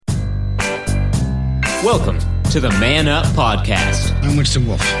Welcome to the Man Up Podcast. I'm Winston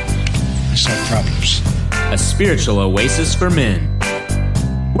Wolfe. I solve problems. A spiritual oasis for men.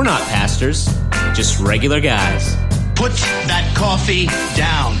 We're not pastors, just regular guys. Put that coffee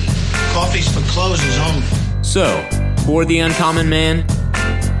down. Coffee's for closers only. So, for the uncommon man,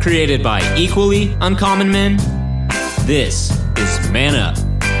 created by equally uncommon men, this is Man Up.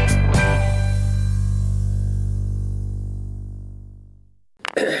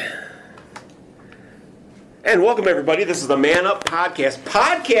 And welcome, everybody. This is the Man Up Podcast,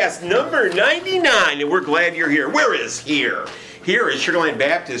 podcast number 99, and we're glad you're here. Where is here? Here is Sugar Land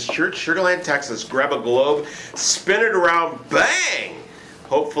Baptist Church, Sugar Land, Texas. Grab a globe, spin it around, bang!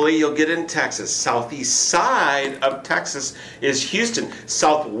 Hopefully you'll get in Texas. Southeast side of Texas is Houston.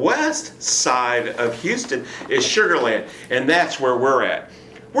 Southwest side of Houston is Sugar Land, and that's where we're at.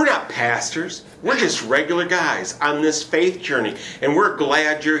 We're not pastors. We're just regular guys on this faith journey, and we're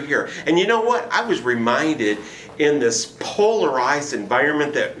glad you're here. And you know what? I was reminded in this polarized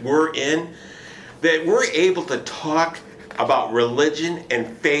environment that we're in, that we're able to talk about religion and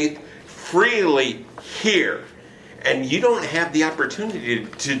faith freely here. And you don't have the opportunity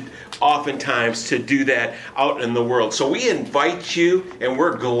to oftentimes to do that out in the world. So we invite you, and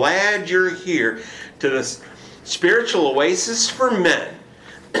we're glad you're here, to this spiritual oasis for men,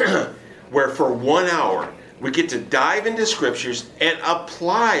 where for 1 hour we get to dive into scriptures and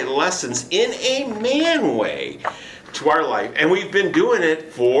apply lessons in a man way to our life. And we've been doing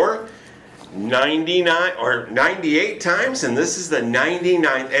it for 99 or 98 times, and this is the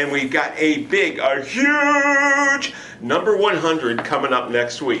 99th, and we've got a huge number 100 coming up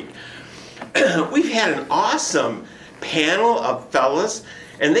next week. We've had an awesome panel of fellas,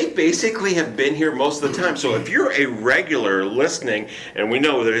 and they basically have been here most of the time. So if you're a regular listening, and we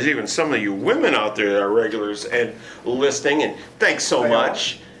know there's even some of you women out there that are regulars and listening, and thanks so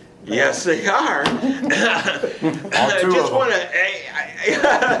much. Yes, they are. I just want to.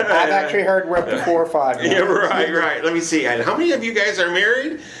 I've actually heard we're up to 4 or 5 now. Yeah, right. Let me see. And how many of you guys are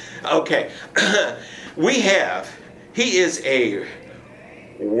married? Okay. He is a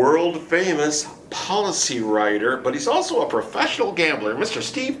world famous policy writer, but he's also a professional gambler. Mr.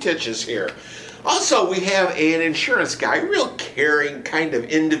 Steve Titch is here. Also, we have an insurance guy, real caring kind of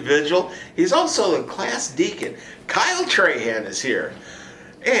individual. He's also a class deacon. Kyle Trahan is here.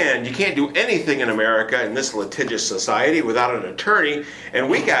 And you can't do anything in America in this litigious society without an attorney, and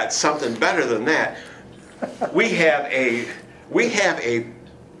we got something better than that. We have a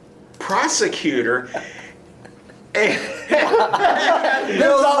prosecutor. Bill's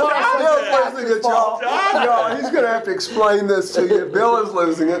losing it, y'all. He's going to have to explain this to you. Bill is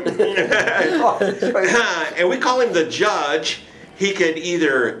losing it. And we call him the judge. He could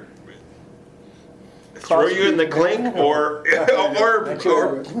either throw you in the clink or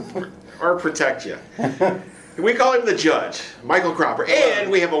protect you. We call him the judge, Michael Cropper.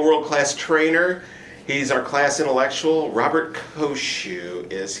 And we have a world-class trainer. He's our class intellectual. Robert Koshu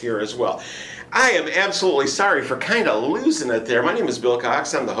is here as well. I am absolutely sorry for kind of losing it there. My name is Bill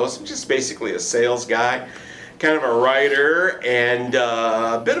Cox. I'm the host. I'm just basically a sales guy, kind of a writer, and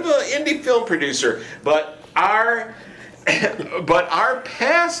a bit of an indie film producer. But our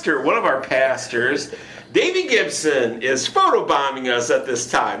pastor, one of our pastors, Davey Gibson, is photobombing us at this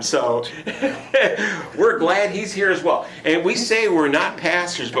time. So we're glad he's here as well. And we say we're not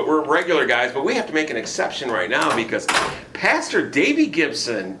pastors, but we're regular guys. But we have to make an exception right now because Pastor Davey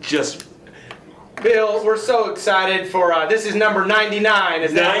Gibson just... Bill, we're so excited for, this is number 99,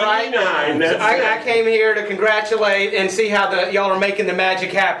 is that 99, right? that's I came here to congratulate and see how y'all are making the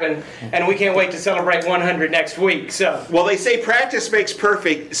magic happen, and we can't wait to celebrate 100 next week, so. Well, they say practice makes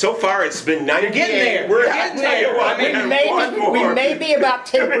perfect. So far, it's been 98. You're getting there. We're getting there. I mean, We may be about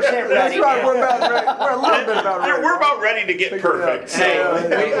 10% ready. That's right. We're a little bit about ready. We're about ready to get perfect.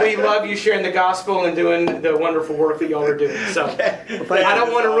 Hey, we love you sharing the gospel and doing the wonderful work that y'all are doing, so. I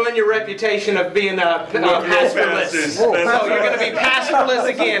don't want to ruin your reputation of being pastorless. So you're going to be pastorless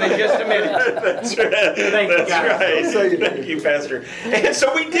again in just a minute. That's right. Thank you, guys. Right. Thank you, Pastor. And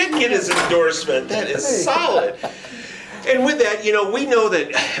so we did get his endorsement. That is solid. And with that, we know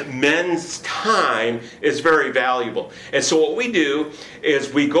that men's time is very valuable. And so what we do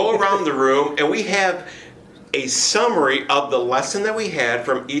is we go around the room and we have a summary of the lesson that we had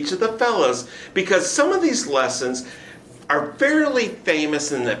from each of the fellows, because some of these lessons are fairly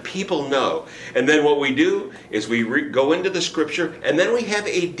famous and that people know. And then what we do is we go into the scripture and then we have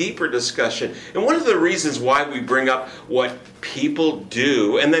a deeper discussion. And one of the reasons why we bring up what people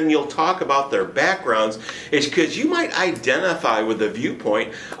do, and then you'll talk about their backgrounds, is because you might identify with the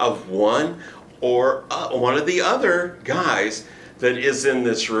viewpoint of one or one of the other guys that is in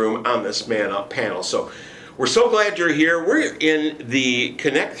this room on this Man Up panel. So we're so glad you're here. We're in the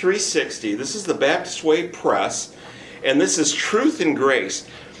Connect 360. This is the Baptist Way Press, and this is Truth and Grace.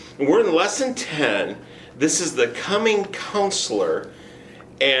 And we're in Lesson 10. This is the Coming Counselor,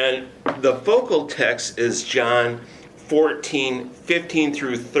 and the focal text is John 14, 15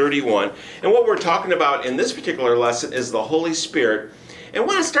 through 31. And what we're talking about in this particular lesson is the Holy Spirit. And I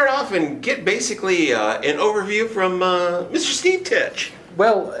want to start off and get basically an overview from Mr. Steve Titch.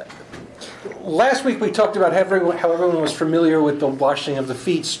 Well, last week we talked about how everyone was familiar with the washing of the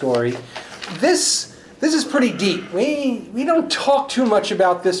feet story. This is pretty deep. We don't talk too much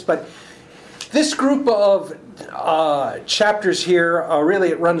about this, but this group of chapters here, really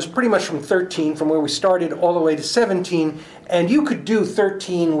it runs pretty much from 13, from where we started, all the way to 17. And you could do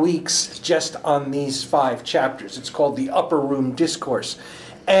 13 weeks just on these 5 chapters. It's called the Upper Room Discourse.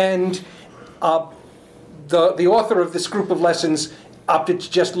 And the author of this group of lessons opted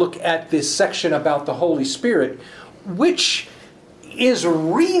to just look at this section about the Holy Spirit, which is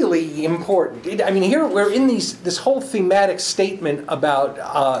really important. I mean, here we're in this whole thematic statement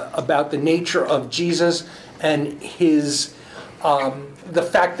about the nature of Jesus and his the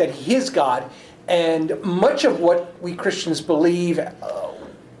fact that he is God, and much of what we Christians believe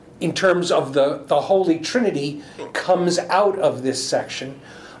in terms of the Holy Trinity comes out of this section.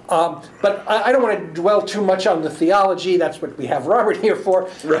 But I don't want to dwell too much on the theology. That's what we have Robert here for.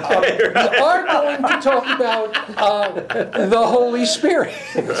 Right. We are going to talk about the Holy Spirit.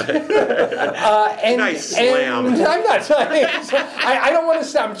 Nice slam. And I'm not. I don't want to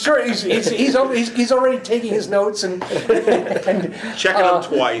stop. I'm sure he's already taking his notes and Checking them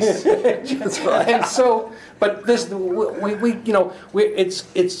twice. That's right. And so, but this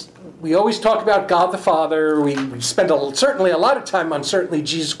we always talk about God the Father. We spend certainly a lot of time on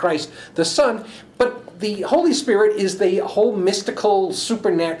Jesus Christ the Son. But the Holy Spirit is the whole mystical,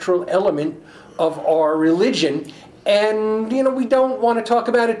 supernatural element of our religion. And, we don't want to talk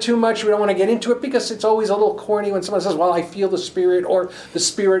about it too much. We don't want to get into it because it's always a little corny when someone says, well, I feel the Spirit, or the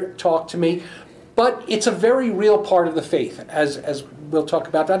Spirit talked to me. But it's a very real part of the faith, as we'll talk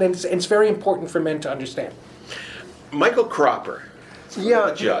about that. And it's very important for men to understand. Michael Cropper.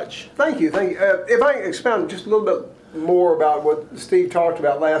 Yeah, Judge. Thank you. If I expound just a little bit more about what Steve talked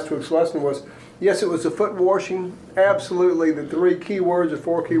about last week's lesson was, yes, it was the foot washing, absolutely the 3 key words or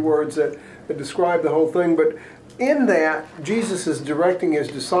 4 key words that describe the whole thing. But in that, Jesus is directing his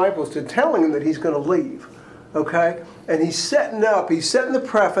disciples to telling them that he's going to leave, okay? And he's setting the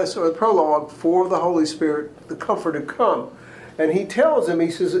preface or the prologue for the Holy Spirit, the Comforter, to come. And he tells them,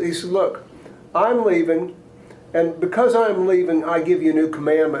 he says, look, I'm leaving. And because I am leaving, I give you a new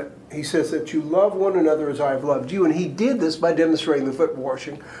commandment. He says that you love one another as I have loved you. And he did this by demonstrating the foot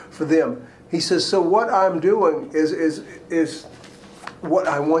washing for them. He says, so what I'm doing is what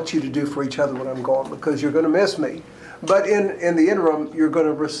I want you to do for each other when I'm gone, because you're going to miss me. But in the interim, you're going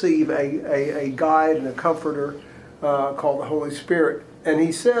to receive a guide and a comforter called the Holy Spirit. And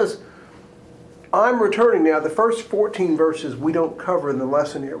he says, I'm returning now. The first 14 verses we don't cover in the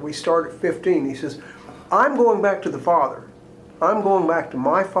lesson here. We start at 15. He says, I'm going back to the Father. I'm going back to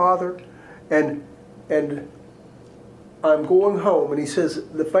my Father, and I'm going home. And he says,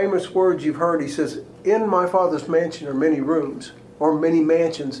 the famous words you've heard, he says, in my Father's mansion are many rooms, or many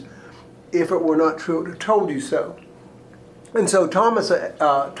mansions. If it were not true, I would have told you so. And so Thomas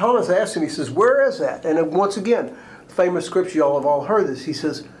asked him, he says, where is that? And once again, famous scripture, y'all have all heard this. He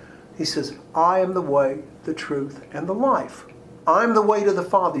says, I am the way, the truth, and the life. I'm the way to the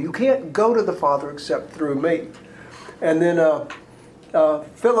Father. You can't go to the Father except through me. And then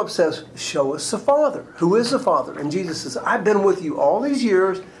Philip says, show us the Father. Who is the Father? And Jesus says, I've been with you all these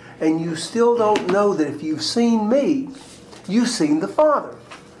years, and you still don't know that if you've seen me, you've seen the Father.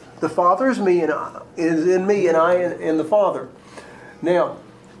 The Father is me, and is in me, and I in the Father. Now,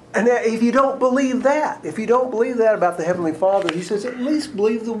 and if you don't believe that, about the Heavenly Father, he says, at least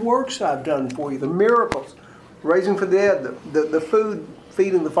believe the works I've done for you, the miracles. Raising from the dead, the food,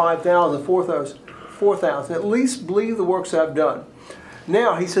 feeding the 5,000, 4,000. At least believe the works I've done.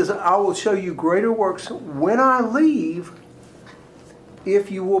 Now, he says, I will show you greater works when I leave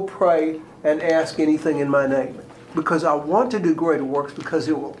if you will pray and ask anything in my name. Because I want to do greater works because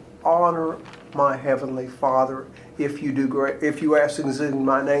it will honor my Heavenly Father if you ask things in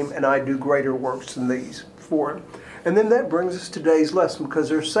my name and I do greater works than these for him. And then that brings us to today's lesson, because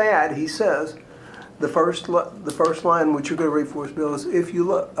they're sad, he says, the first line which you're going to read for us, Bill, is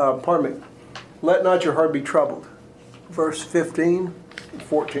let not your heart be troubled. Verse 15,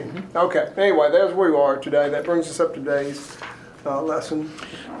 14. Okay, anyway, that's where we are today. That brings us up to today's lesson.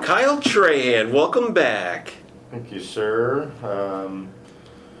 Kyle Trahan, welcome back. Thank you, sir.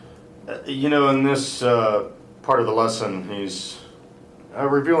 In this part of the lesson, he's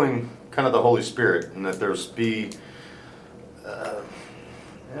revealing kind of the Holy Spirit, and that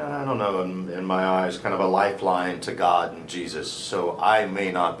I don't know, in my eyes, kind of a lifeline to God and Jesus. So I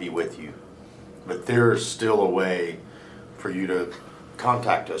may not be with you, but there's still a way for you to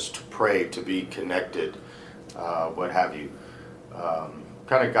contact us, to pray, to be connected, what have you.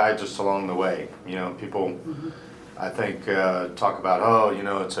 Kind of guides us along the way. People, I think, talk about,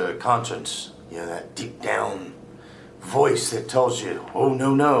 it's a conscience, that deep down voice that tells you, oh,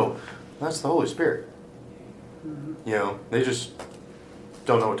 no. That's the Holy Spirit. They just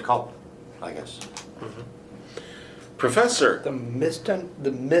don't know what to call it, I guess. Professor.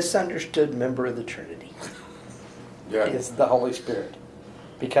 The misunderstood member of the Trinity is the Holy Spirit,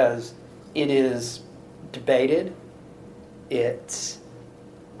 because it is debated, it's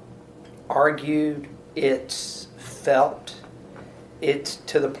argued, it's felt. It's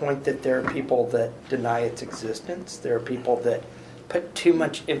to the point that there are people that deny its existence. There are people that put too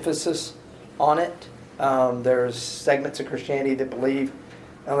much emphasis on it. There's segments of Christianity that believe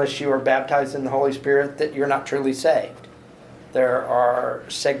unless you are baptized in the Holy Spirit that you're not truly saved. There are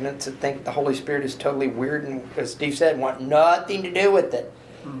segments that think the Holy Spirit is totally weird and, as Steve said, want nothing to do with it.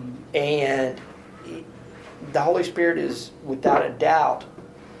 And the Holy Spirit is, without a doubt,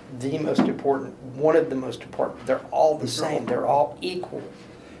 the most important, one of the most important. They're all the same. They're all equal.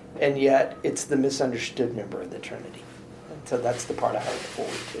 And yet, it's the misunderstood member of the Trinity. And so that's the part I look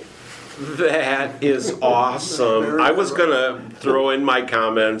forward to. That is awesome. I was going to throw in my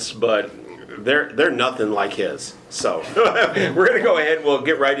comments, but they're nothing like his. So we're going to go ahead. We'll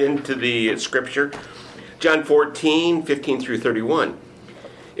get right into the scripture. John 14, 15 through 31.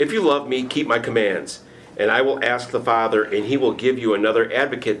 If you love me, keep my commands. And I will ask the Father, and he will give you another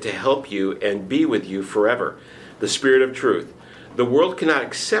advocate to help you and be with you forever, the Spirit of truth. The world cannot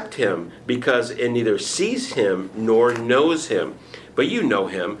accept him because it neither sees him nor knows him. But you know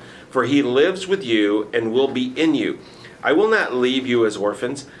him, for he lives with you and will be in you. I will not leave you as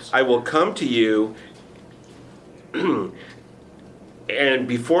orphans. I will come to you, and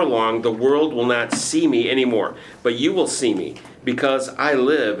before long the world will not see me anymore. But you will see me. Because I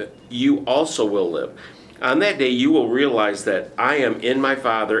live, you also will live. On that day you will realize that I am in my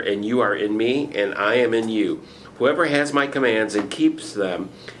Father, and you are in me, and I am in you. Whoever has my commands and keeps them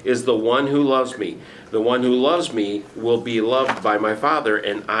is the one who loves me. The one who loves me will be loved by my Father,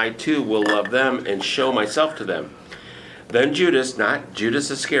 and I too will love them and show myself to them. Then Judas, not Judas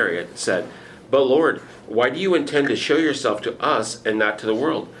Iscariot, said, But Lord, why do you intend to show yourself to us and not to the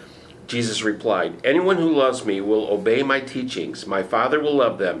world? Jesus replied, Anyone who loves me will obey my teachings. My Father will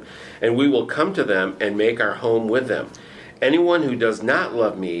love them, and we will come to them and make our home with them. Anyone who does not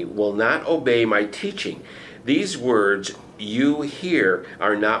love me will not obey my teaching. These words you hear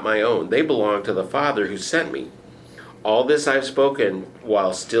are not my own. They belong to the Father who sent me. All this I have spoken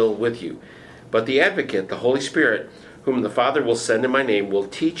while still with you. But the Advocate, the Holy Spirit, whom the Father will send in my name, will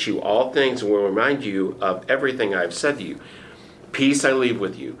teach you all things and will remind you of everything I have said to you. Peace I leave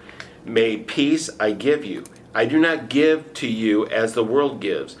with you. May peace I give you. I do not give to you as the world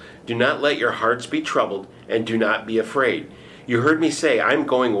gives. Do not let your hearts be troubled, and do not be afraid. You heard me say, I am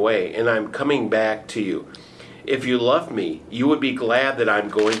going away, and I am coming back to you. If you loved me, you would be glad that I am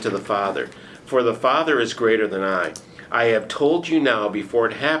going to the Father, for the Father is greater than I. I have told you now before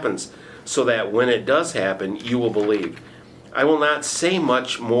it happens, so that when it does happen, you will believe. I will not say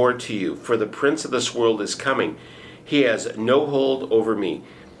much more to you, for the prince of this world is coming. He has no hold over me.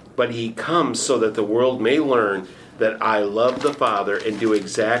 But he comes so that the world may learn that I love the Father and do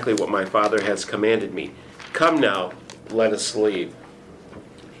exactly what my Father has commanded me. Come now, let us leave.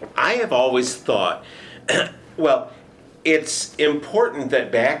 I have always thought, well, it's important that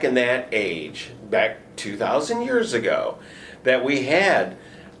back in that age, back 2,000 years ago, that we had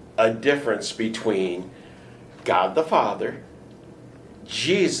a difference between God the Father,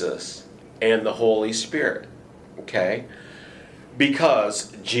 Jesus, and the Holy Spirit. Okay?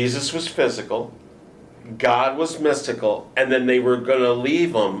 Because Jesus was physical, God was mystical, and then they were going to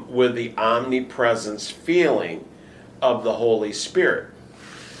leave him with the omnipresence feeling of the Holy Spirit.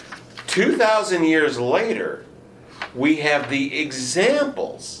 2,000 years later, we have the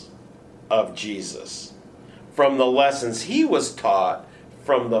examples of Jesus from the lessons he was taught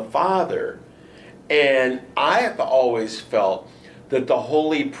from the Father. And I have always felt that the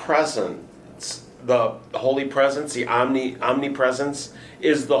Holy Presence, the omnipresence,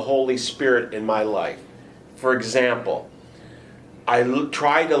 is the Holy Spirit in my life. For example, I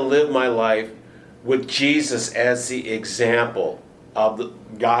try to live my life with Jesus as the example of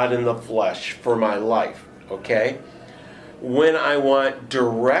God in the flesh for my life. okay? When I want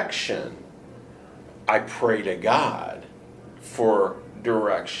direction, I pray to God for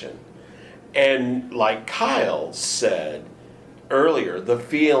direction. And like Kyle said earlier, the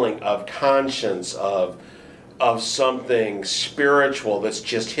feeling of conscience, of something spiritual that's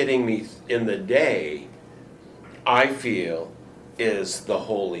just hitting me in the day, I feel is the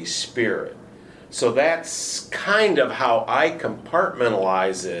Holy Spirit. So that's kind of how I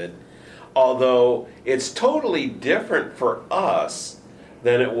compartmentalize it, although it's totally different for us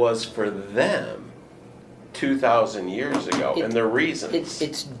than it was for them 2,000 years ago, and the reasons.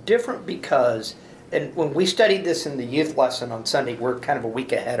 It's different because, and when we studied this in the youth lesson on Sunday, we're kind of a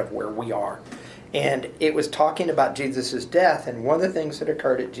week ahead of where we are. And it was talking about Jesus' death, and one of the things that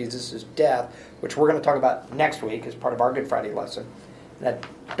occurred at Jesus' death, which we're going to talk about next week as part of our Good Friday lesson, and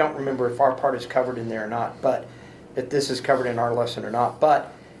I don't remember if our part is covered in there or not, but if this is covered in our lesson or not,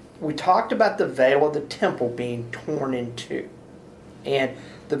 but we talked about the veil of the temple being torn in two. And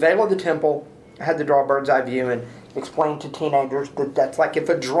the veil of the temple, I had to draw a bird's eye view and explain to teenagers that that's like if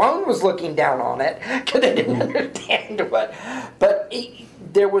a drone was looking down on it, because they didn't understand what. But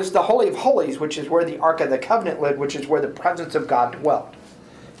there was the Holy of Holies, which is where the Ark of the Covenant lived, which is where the presence of God dwelt.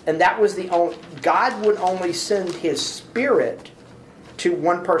 And that was the only, God would only send His Spirit to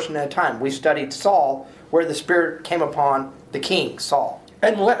one person at a time. We studied Saul, where the Spirit came upon the king, Saul.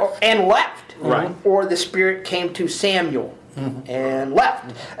 And left. And left. Right. Or the Spirit came to Samuel and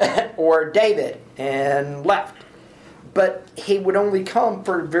left. Or David and left. But He would only come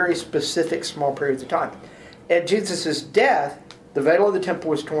for very specific small periods of time. At Jesus' death, the veil of the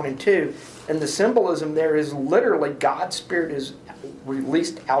temple was torn in two, and the symbolism there is literally God's Spirit is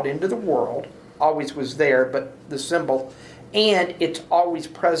released out into the world, always was there, but the symbol, and it's always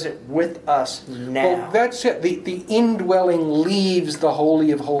present with us now. Well, that's it. The indwelling leaves the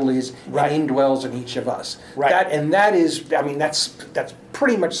Holy of Holies Right. and indwells in each of us. Right. That is, I mean, that's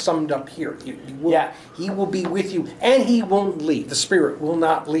pretty much summed up here. He will be with you, and He won't leave. The Spirit will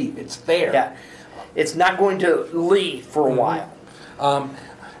not leave. It's there. Yeah. It's not going to leave for a while.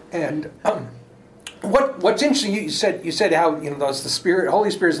 What's interesting, you said how the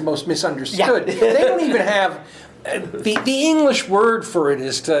Holy Spirit is the most misunderstood. Yeah. They don't even have the English word for it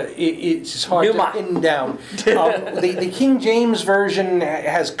it's hard Pneuma. to pin down. The King James version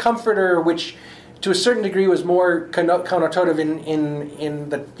has Comforter, which to a certain degree was more connotative in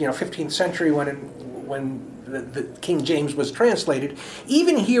the 15th century when the King James was translated.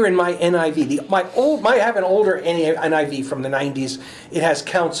 Even here in my NIV, I have an older NIV from the 90s. It has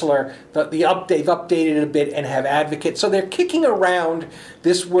Counselor. They've updated it a bit and have Advocate. So they're kicking around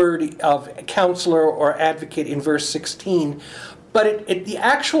this word of Counselor or Advocate in verse 16, but the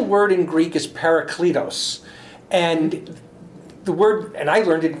actual word in Greek is Parakletos, and the word, and I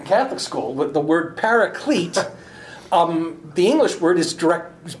learned it in Catholic school, the word Paraclete. The English word is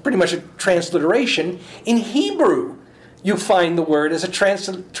pretty much a transliteration. In Hebrew, you find the word as a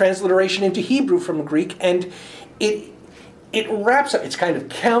transliteration into Hebrew from Greek, and it wraps up. It's kind of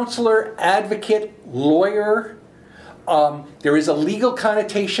counselor, advocate, lawyer. There is a legal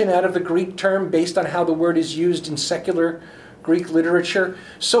connotation out of the Greek term based on how the word is used in secular Greek literature.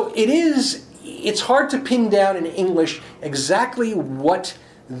 So it's hard to pin down in English exactly what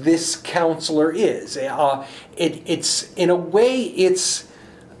this counselor is. It's in a way, it's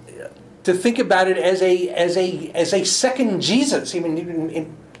to think about it as a second Jesus. I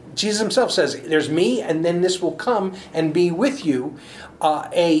mean, Jesus Himself says, "There's me, and then this will come and be with you."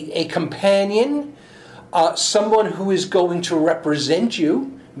 A companion, someone who is going to represent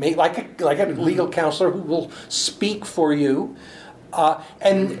you, like a legal counselor who will speak for you,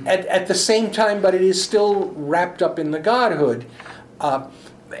 and at the same time, but it is still wrapped up in the Godhood.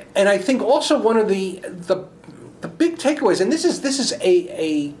 And I think also one of the big takeaways, and this is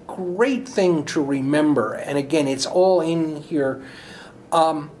a great thing to remember, and again, it's all in here,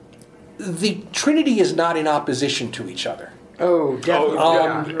 the Trinity is not in opposition to each other. Oh,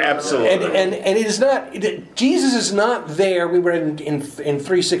 definitely. Absolutely. And it is not, Jesus is not there, we were in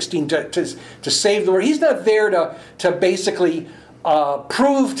 3:16, to save the world. He's not there to basically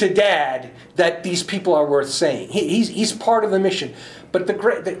prove to Dad that these people are worth saying. He's part of the mission. But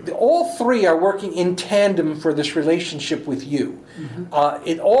all three are working in tandem for this relationship with you.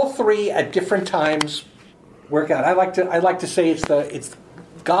 Mm-hmm. All three at different times work out. I like to say it's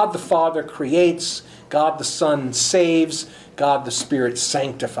God the Father creates, God the Son saves, God the Spirit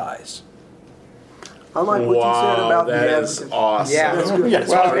sanctifies. I like what you said about the that is advocate. awesome. Yeah. Yes.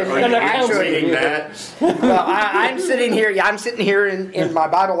 Well, Are you reading that? Well, I'm sitting here. Yeah, I'm sitting here in my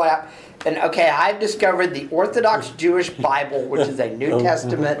Bible app, and okay, I've discovered the Orthodox Jewish Bible, which is a New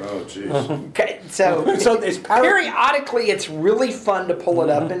Testament. Oh, jeez. Okay, so it's periodically it's really fun to pull it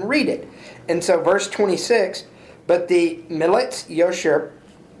up and read it. And so, verse 26, but the Militz Yosher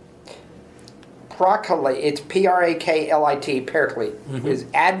Praklit, it's Praklit, Paraclete, is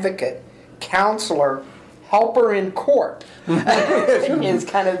advocate, counselor, helper in court, is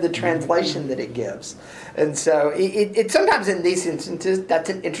kind of the translation that it gives. And so it sometimes in these instances, that's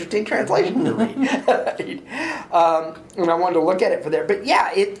an interesting translation to read. And I wanted to look at it for there. But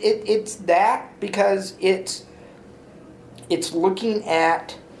yeah, it's that because it's looking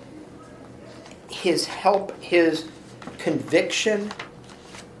at his help, his conviction,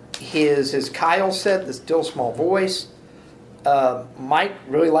 his, as Kyle said, the still small voice. Mike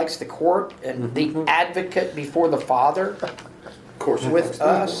really likes the court and the advocate before the Father. Of course. With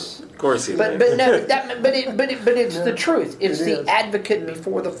us. Of course he But did. no, but it's the truth. It's the advocate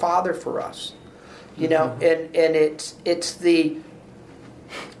before the Father for us. You know, and it's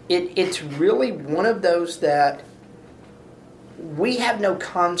really one of those that we have no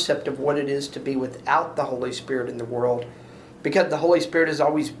concept of what it is to be without the Holy Spirit in the world, because the Holy Spirit has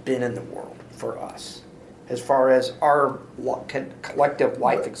always been in the world for us, as far as our collective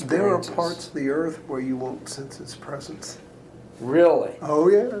life experiences. There are parts of the earth where you won't sense His presence. Really? Oh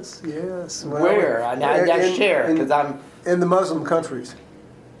yes, yes. Where? I share, because I'm in the Muslim countries.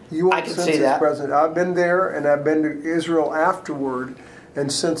 You won't I can sense see His that. presence. I've been there, and I've been to Israel afterward, and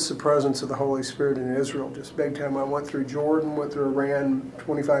sensed the presence of the Holy Spirit in Israel. Just big time. I went through Jordan, went through Iran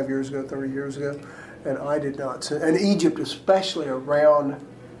 25 years ago, 30 years ago, and I did not sense. And Egypt, especially around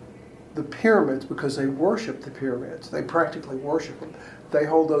the pyramids, because they worship the pyramids. They practically worship them. They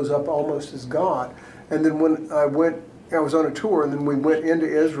hold those up almost as God. And then when I was on a tour, and then we went into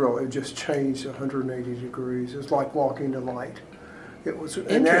Israel. It just changed 180 degrees. It was like walking to light. It was,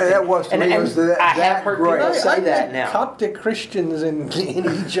 and that was to me. Was that, I have heard great. people say that met now. Coptic Christians in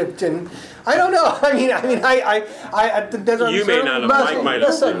Egypt, and I don't know. I mean, You may not have. Mike might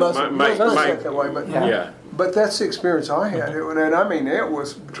have. Mike. That way, but Yeah. But that's the experience I had, and I mean, it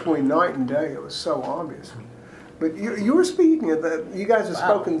was between night and day. It was so obvious. But you were speaking of that. You guys have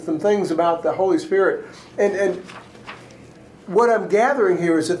spoken some things about the Holy Spirit, and what I'm gathering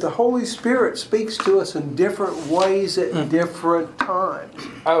here is that the Holy Spirit speaks to us in different ways at different times.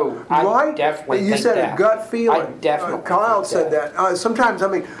 Oh, I right? definitely You think said that. a gut feeling. I definitely Kyle think said that. Sometimes, I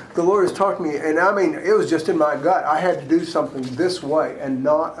mean, the Lord has talked to me, and I mean, it was just in my gut. I had to do something this way and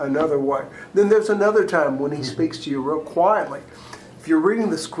not another way. Then there's another time when He speaks to you real quietly. If you're reading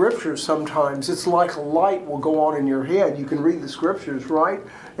the Scriptures sometimes, it's like a light will go on in your head. You can read the Scriptures, right?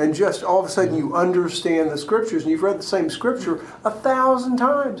 And just all of a sudden you understand the Scriptures, and you've read the same Scripture 1,000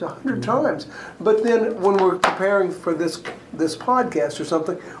 times, 100 times. But then when we're preparing for this podcast or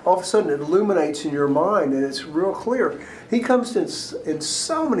something, all of a sudden it illuminates in your mind, and it's real clear. He comes in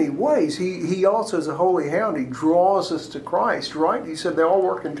so many ways. He also is a holy hound. He draws us to Christ, right? He said they all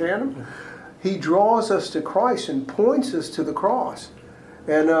work in tandem. He draws us to Christ and points us to the cross.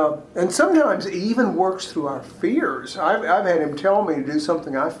 And sometimes He even works through our fears. I've had Him tell me to do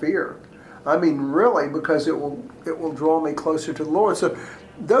something I fear. I mean, really, because it will draw me closer to the Lord. So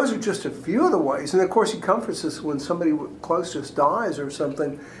those are just a few of the ways. And of course, He comforts us when somebody close to us dies or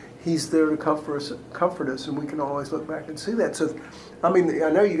something. He's there to comfort us, and we can always look back and see that. So, I mean, I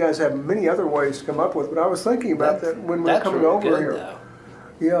know you guys have many other ways to come up with, but I was thinking about that when we were coming really over good, here. though.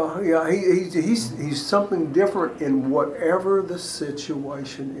 Yeah. He's something different in whatever the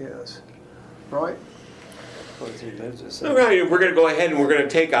situation is, right? All right, we're going to go ahead and we're going to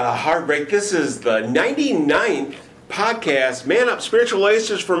take a hard break. This is the 99th podcast, Man Up Spiritual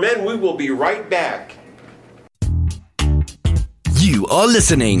Oasis for Men. We will be right back. You are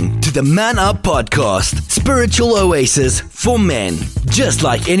listening to the Man Up Podcast, Spiritual Oasis for Men. Just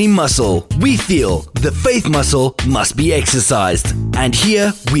like any muscle, we feel the faith muscle must be exercised. And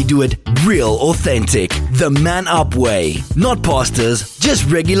here we do it real authentic, the Man Up way. Not pastors, just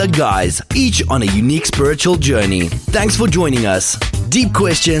regular guys, each on a unique spiritual journey. Thanks for joining us. Deep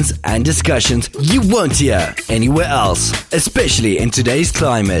questions and discussions you won't hear anywhere else, especially in today's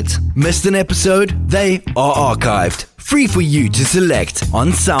climate. Missed an episode? They are archived. Free for you to select on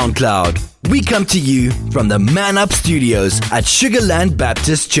SoundCloud. We come to you from the Man Up Studios at Sugarland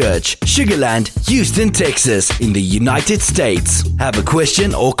Baptist Church, Sugarland, Houston, Texas, in the United States. Have a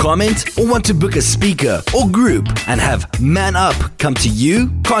question or comment, or want to book a speaker or group and have Man Up come to you?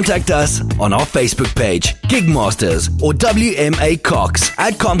 Contact us on our Facebook page, Gigmasters, or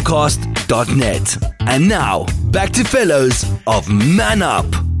wmacox@comcast.net. And now, back to fellows of Man Up.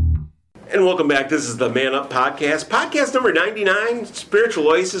 And welcome back. This is the Man Up Podcast. Podcast number 99, Spiritual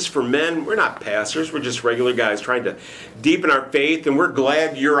Oasis for Men. We're not pastors. We're just regular guys trying to deepen our faith. And we're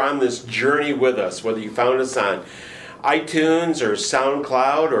glad you're on this journey with us, whether you found us on iTunes or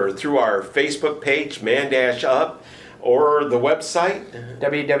SoundCloud or through our Facebook page, Man-Up, or the website.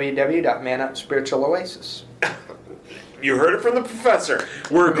 www.manupspiritualoasis. You heard it from the professor.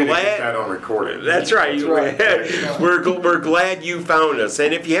 We're glad. Get that on recording. That's right. That's right. We're glad you found us.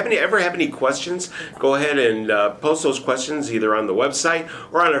 And if you ever have any questions, go ahead and post those questions either on the website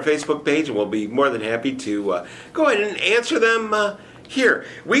or on our Facebook page, and we'll be more than happy to go ahead and answer them here.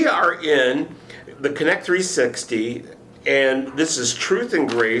 We are in the Connect 360, and this is Truth and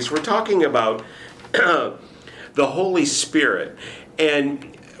Grace. We're talking about the Holy Spirit. And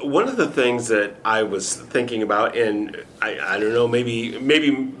one of the things that I was thinking about, and I don't know,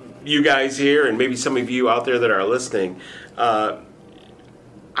 maybe you guys here and maybe some of you out there that are listening, I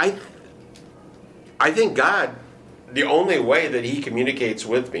think God, the only way that He communicates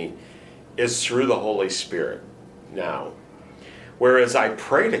with me is through the Holy Spirit now. Whereas I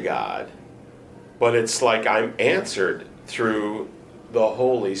pray to God, but it's like I'm answered through the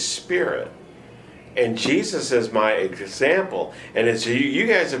Holy Spirit. And Jesus is my example. And as you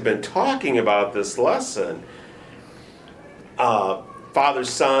guys have been talking about this lesson, Father,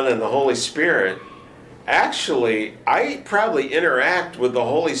 Son, and the Holy Spirit, actually, I probably interact with the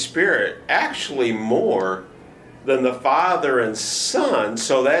Holy Spirit actually more than the Father and Son.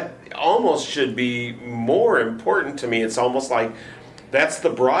 So that almost should be more important to me. It's almost like that's the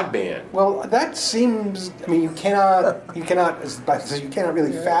broadband. Well, that seems, I mean, you cannot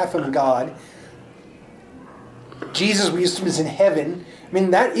really fathom God. Jesus, we used to is in heaven. I mean,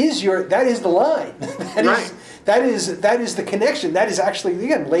 that is the line. That is the connection. That is actually,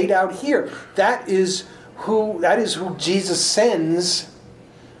 again, laid out here. That is who Jesus sends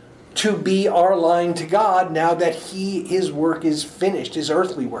to be our line to God now that his work is finished, his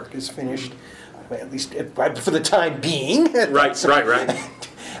earthly work is finished, at least for the time being. Right.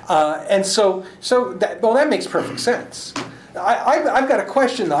 And so that makes perfect sense. I've got a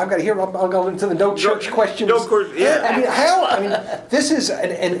question though. I'll go into the no church questions. No, of course, yeah. This is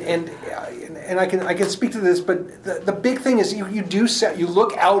and I can speak to this, but the big thing is you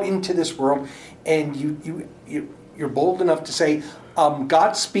look out into this world, and you're bold enough to say,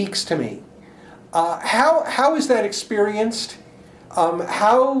 God speaks to me. How is that experienced?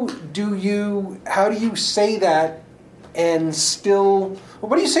 How do you say that and still?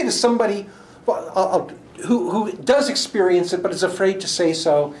 What do you say to somebody? Who does experience it, but is afraid to say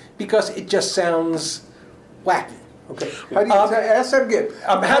so because it just sounds wacky. Okay. How do you ask that again?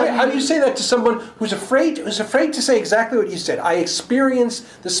 How do you say that to someone who's afraid to say exactly what you said? I experience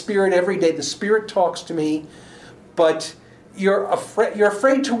the Spirit every day. The Spirit talks to me, but you're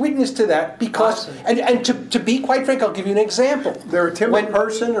afraid to witness to that because and to be quite frank, I'll give you an example. They're a timid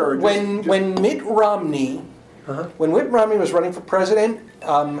person, or when Mitt Romney. When Mitt Romney was running for president,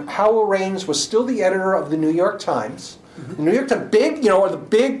 Howell Raines was still the editor of the New York Times. The New York Times, the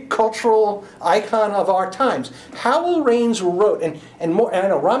big cultural icon of our times. Howell Raines wrote, and I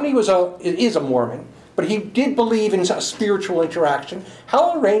know Romney is a Mormon, but he did believe in a spiritual interaction.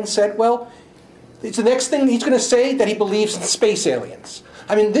 Howell Raines said, well, it's the next thing he's going to say that he believes in space aliens.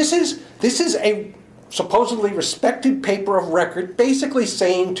 I mean, this is a supposedly respected paper of record, basically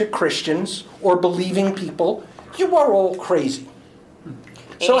saying to Christians or believing people, you are all crazy.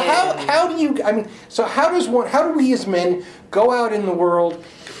 So how do we as men go out in the world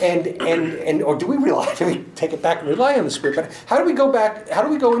and or do we rely? Do we take it back and rely on the Spirit? But how do we go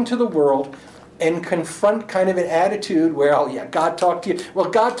into the world and confront kind of an attitude where, oh yeah, God talked to you. Well,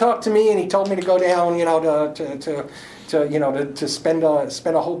 God talked to me and He told me to go down, to spend a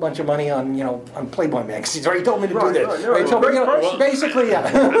whole bunch of money on Playboy magazines. Or He told me to do this. Basically,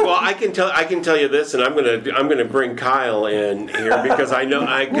 yeah. Well, I can tell you this, and I'm gonna bring Kyle in here because I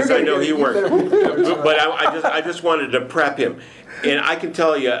know he worked. But I just wanted to prep him, and I can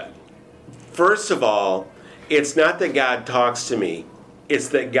tell you, first of all, it's not that God talks to me; it's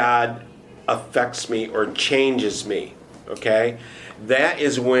that God affects me or changes me. Okay, that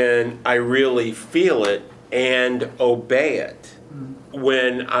is when I really feel it and obey it.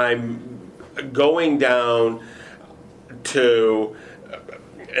 When I'm going down to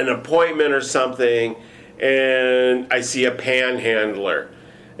an appointment or something, and I see a panhandler,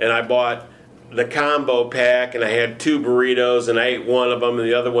 and I bought the combo pack, and I had 2 burritos, and I ate one of them, and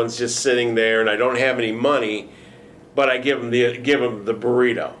the other one's just sitting there, and I don't have any money, but I give them the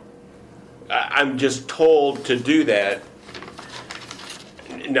burrito. I'm just told to do that,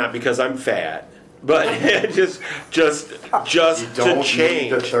 not because I'm fat, but just to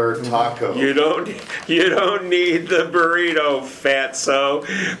change. Need the third taco. You don't need the burrito, fatso.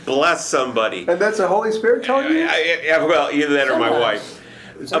 Bless somebody. And that's the Holy Spirit telling you? Well, either that or my wife.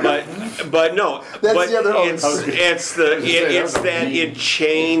 But no. That's but the other Holy Spirit.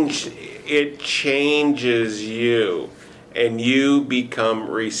 It changes you, and you become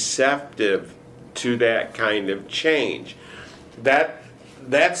receptive to that kind of change.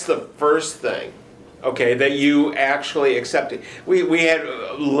 That's the first thing. Okay, that you actually accept it. We had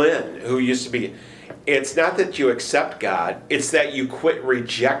Lynn, who used to be. It's not that you accept God; it's that you quit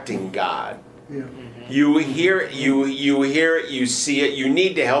rejecting God. Yeah. You hear it, you see it. You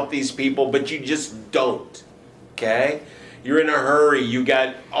need to help these people, but you just don't. Okay, you're in a hurry. You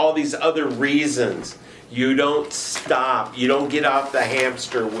got all these other reasons. You don't stop. You don't get off the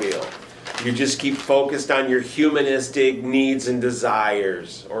hamster wheel. You just keep focused on your humanistic needs and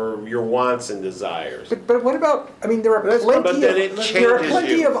desires, or your wants and desires. But what about? I mean, there are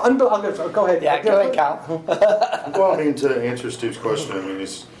plenty of unbelievers. Go ahead. Yeah, go ahead, Cal. Well, I mean, to answer Steve's question, I mean,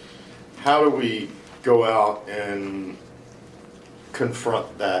 it's how do we go out and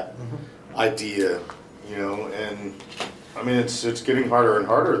confront that idea, you know? And I mean, it's getting harder and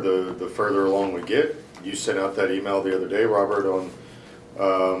harder the further along we get. You sent out that email the other day, Robert, on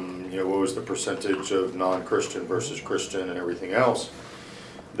what was the percentage of non-Christian versus Christian and everything else.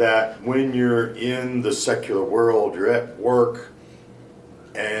 That when you're in the secular world, you're at work,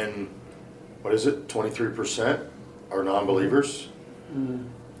 and what is it? 23% are non-believers,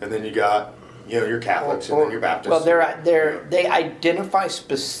 and then you got you're Catholics and then you're Baptists. Well, they identify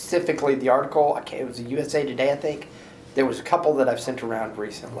specifically the article. Okay, it was a USA Today, I think. There was a couple that I've sent around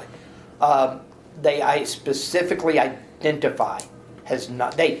recently. They specifically identify as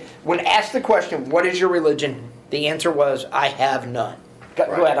not. When asked the question, "What is your religion?" the answer was, "I have none." Go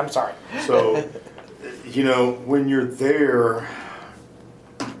ahead. I'm sorry. So, when you're there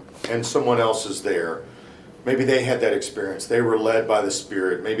and someone else is there, maybe they had that experience. They were led by the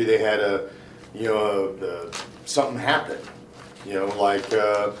Spirit. Maybe they had something happened. Like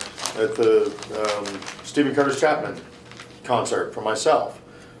at the Stephen Curtis Chapman concert for myself.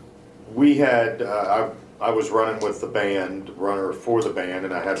 We had I was running with the band, runner for the band,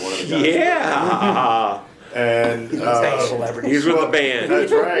 and I had one of the guys. Yeah. And he's with the band.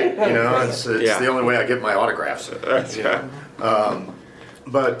 That's right. It's the only way I get my autographs. That's right.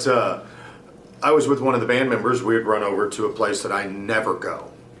 But I was with one of the band members. We had run over to a place that I never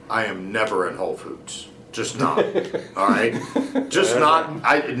go. I am never in Whole Foods. Just not. All right. Just not.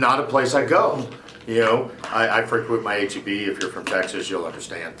 Not a place I go. I frequent my HEB. If you're from Texas, you'll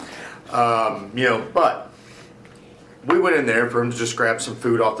understand. But we went in there for him to just grab some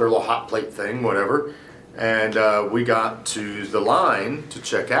food off their little hot plate thing, whatever. And we got to the line to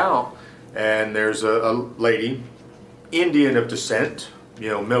check out, and there's a lady, Indian of descent,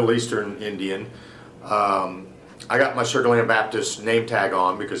 Middle Eastern Indian. I got my Sugar Land Baptist name tag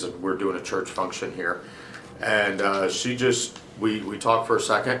on because we're doing a church function here. And we talked for a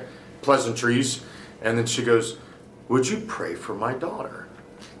second, pleasantries, and then she goes, "Would you pray for my daughter?"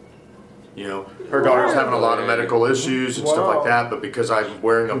 Her daughter's having a lot of medical issues and stuff like that, but because I'm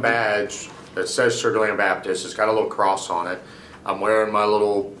wearing a badge that says Sugar Land Baptist, it's got a little cross on it. I'm wearing my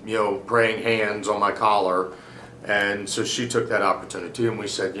little, praying hands on my collar. And so she took that opportunity, and we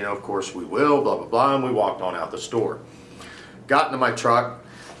said, of course we will, blah, blah, blah, and we walked on out the store. Got into my truck,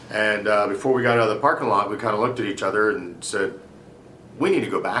 and before we got out of the parking lot, we kind of looked at each other and said, we need to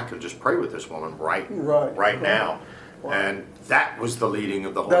go back and just pray with this woman right now. Wow. And that was the leading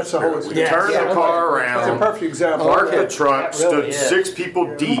of the Holy Spirit. We turned the car around, that's a perfect example. Parked the truck, stood 6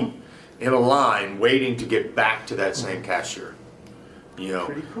 people deep in a line waiting to get back to that same cashier.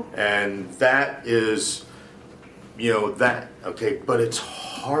 Pretty cool. And that is... okay, but it's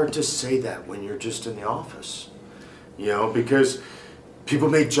hard to say that when you're just in the office, because people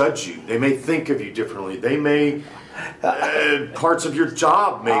may judge you. They may think of you differently. They may, parts of your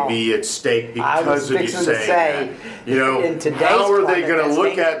job may be at stake because of you saying that. How are they going to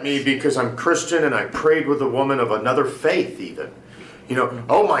look at me because I'm Christian and I prayed with a woman of another faith even?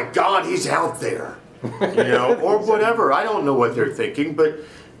 Oh my God, he's out there, or whatever. I don't know what they're thinking, but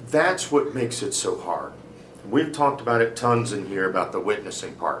that's what makes it so hard. We've talked about it tons in here about the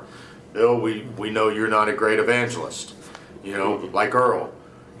witnessing part. Bill, we know you're not a great evangelist, like Earl.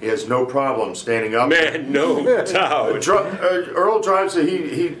 He has no problem standing up. Man, no doubt. Earl drives.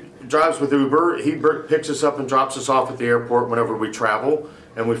 He drives with Uber. He picks us up and drops us off at the airport whenever we travel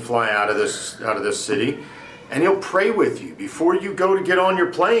and we fly out of this city. And he'll pray with you before you go to get on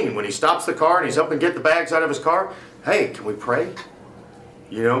your plane. When he stops the car and he's up and get the bags out of his car, hey, can we pray?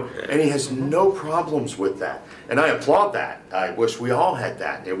 You know, and he has no problems with that. And I applaud that. I wish we all had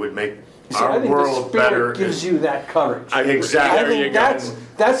that. It would make our world better. Gives you that courage. Exactly. I think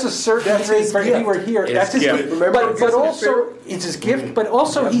that's a certain thing for if he were here. That's his gift. But also it's his gift. But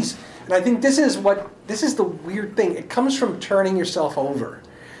also he's, and I think this is the weird thing. It comes from turning yourself over.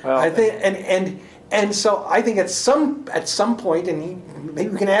 Well, I think and so I think at some point, and maybe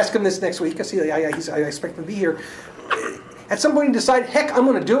we can ask him this next week. I expect him to be here. At some point, he decide, heck, I'm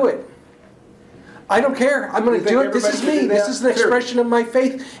going to do it. I don't care. I'm going to do it. This is me. This is an expression of my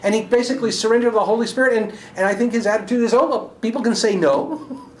faith. And he basically surrendered to the Holy Spirit. And I think his attitude is, people can say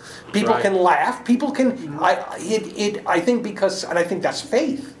no. People can laugh. People can. I think because, and I think that's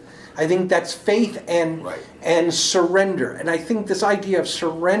faith. I think that's faith and surrender. And I think this idea of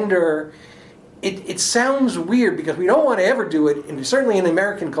surrender, it sounds weird because we don't want to ever do it. And certainly in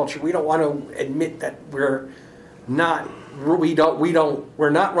American culture, we don't want to admit that we're not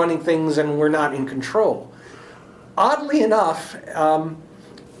running things and we're not in control. Oddly enough,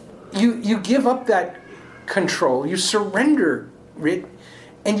 you give up that control, you surrender it,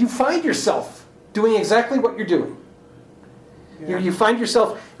 and you find yourself doing exactly what you're doing. Yeah. You find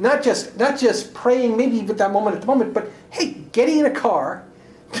yourself not just praying maybe at that moment at the moment, but hey, getting in a car,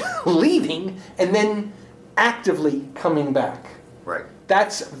 leaving, and then actively coming back. Right.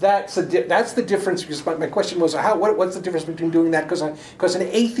 That's the difference. Because my question was, what's the difference between doing that? Because an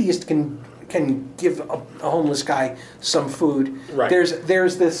atheist can give a homeless guy some food. Right.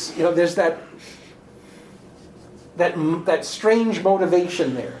 There's this, there's that strange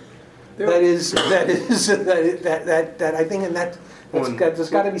motivation there. That I think, and there's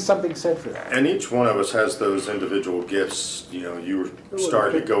got to be something said for that. And each one of us has those individual gifts. You were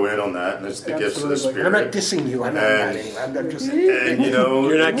starting to go in on that, and it's the gifts of the Spirit. I'm not dissing you. I'm just. And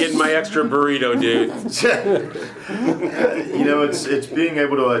you're not getting my extra burrito, dude. It's being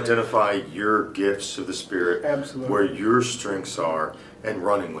able to identify your gifts of the Spirit, absolutely, where your strengths are, and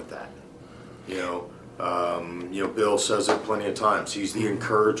running with that. Bill says it plenty of times. He's the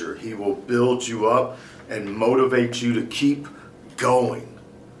encourager. He will build you up and motivate you to keep going.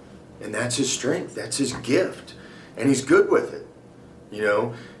 And that's his strength. That's his gift. And he's good with it.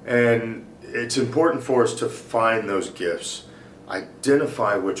 And it's important for us to find those gifts,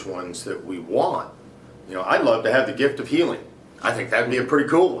 identify which ones that we want. I'd love to have the gift of healing. I think that'd be a pretty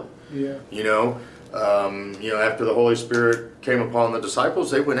cool one. Yeah. After the Holy Spirit came upon the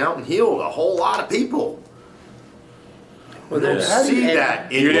disciples, they went out and healed a whole lot of people. Well,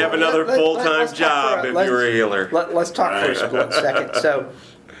 you'd have another full-time job if you were a healer. Let's talk for a split second. So,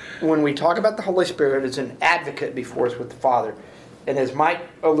 when we talk about the Holy Spirit as an advocate before us with the Father, and as Mike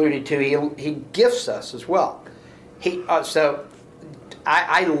alluded to, he gifts us as well.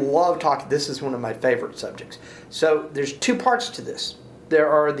 I love talking. This is one of my favorite subjects. So there's two parts to this. There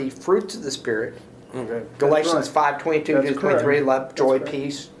are the fruits of the Spirit. Okay. Galatians 5:22-23, love, joy,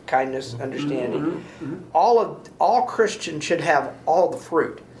 peace, kindness, understanding. All Christians should have all the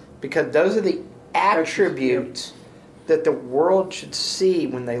fruit, because those are the attributes that the world should see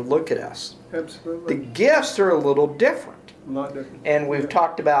when they look at us. Absolutely. The gifts are a little different. A lot different. And we've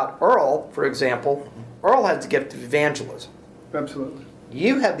talked about Earl, for example. Earl has the gift of evangelism. Absolutely.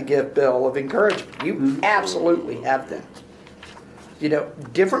 You have the gift, Bill, of encouragement. You absolutely have that.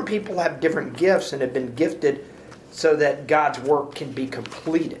 Different people have different gifts and have been gifted so that God's work can be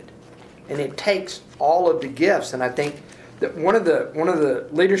completed. And it takes all of the gifts. And I think that one of the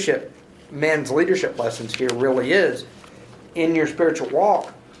men's leadership lessons here really is, in your spiritual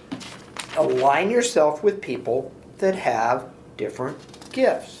walk, align yourself with people that have different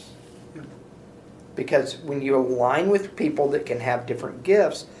gifts. Because when you align with people that can have different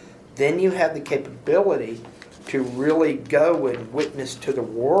gifts, then you have the capability to really go and witness to the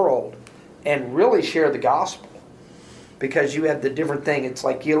world and really share the gospel. Because you have the different thing. It's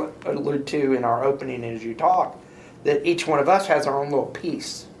like you alluded to in our opening as you talk, that each one of us has our own little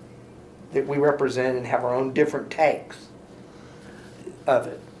piece that we represent and have our own different takes of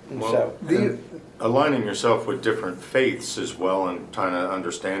it. And aligning yourself with different faiths as well and trying to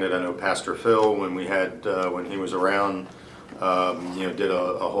understand it. I know Pastor Phil, when he was around, did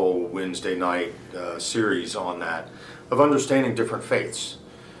a whole Wednesday night series on that, of understanding different faiths.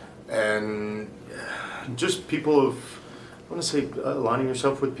 And just aligning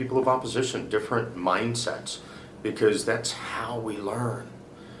yourself with people of opposition, different mindsets, because that's how we learn.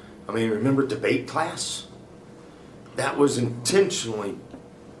 I mean, remember debate class? That was intentionally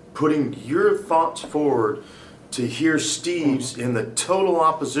putting your thoughts forward to hear Steve's in the total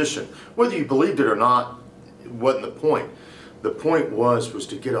opposition. Whether you believed it or not, it wasn't the point. The point was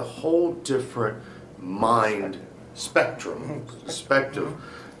to get a whole different mind perspective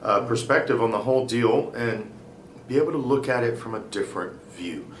on the whole deal and be able to look at it from a different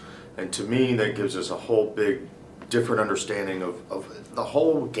view. And to me, that gives us a whole big different understanding of the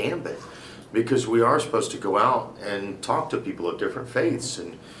whole gambit, because we are supposed to go out and talk to people of different faiths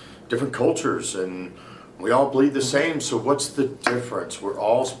and different cultures, and we all bleed the same. So what's the difference? We're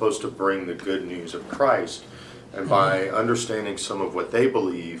all supposed to bring the good news of Christ, and by understanding some of what they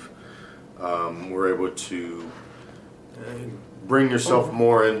believe, we're able to bring yourself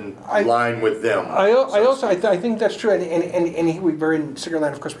more in line with them. I think that's true, and here we're in Sugar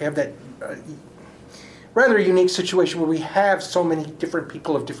Land. Of course, we have that rather unique situation where we have so many different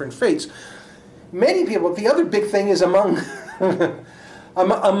people of different faiths. Many people. The other big thing is among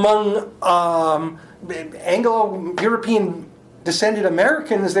Anglo-European descended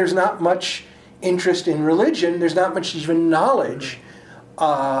Americans. There's not much interest in religion. There's not much even knowledge,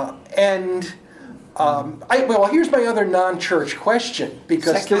 here's my other non-church question,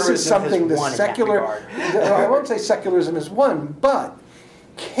 because this is something the secular. I won't say secularism is one, but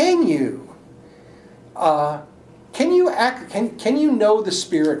can you know the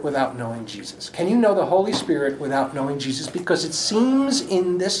Spirit without knowing Jesus? Can you know the Holy Spirit without knowing Jesus? Because it seems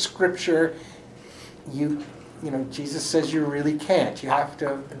in this scripture, Jesus says you really can't. You have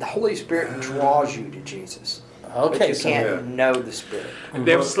to. The Holy Spirit draws you to Jesus. Okay, but you can't know the Spirit.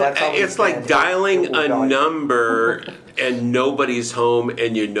 It's like dialing a number and nobody's home,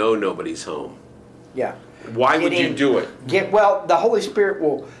 and you know nobody's home. Yeah. Why would you do it? The Holy Spirit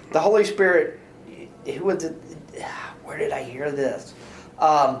will. The Holy Spirit. Who was it? Where did I hear this?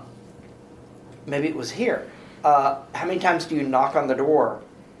 Maybe it was here. How many times do you knock on the door,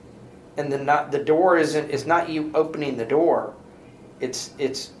 and the door is not you opening the door.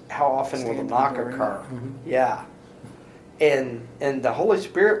 It's how often will the knock occur? Mm-hmm. Yeah. And the Holy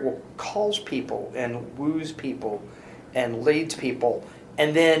Spirit calls people and woos people and leads people.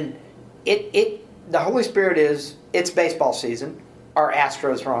 And then the Holy Spirit it's baseball season. Our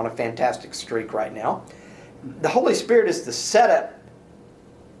Astros are on a fantastic streak right now. The Holy Spirit is the setup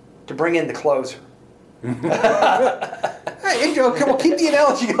to bring in the closer. Hey, okay, well, keep the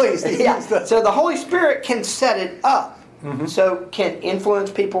analogy going. Yeah. So the Holy Spirit can set it up. Mm-hmm. So can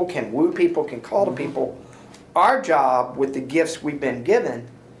influence people, can woo people, can call to people. Our job with the gifts we've been given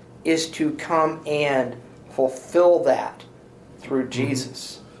is to come and fulfill that through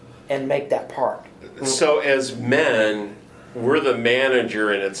Jesus and make that part. So as men, we're the manager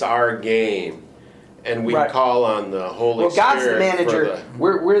and it's our game, and we call on the Holy Spirit. Well, God's the manager.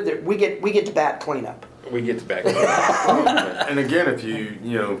 We get to bat cleanup. We get to bat cleanup. And again, if you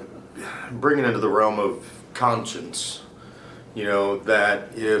bring it into the realm of conscience.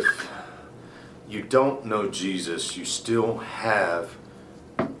 That if you don't know Jesus, you still have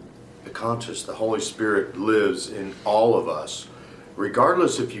the conscience. The Holy Spirit lives in all of us,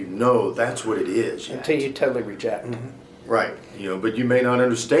 regardless if you know that's what it is yet. Until you totally reject. Mm-hmm. Right. But you may not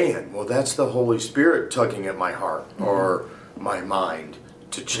understand. Well, that's the Holy Spirit tugging at my heart or my mind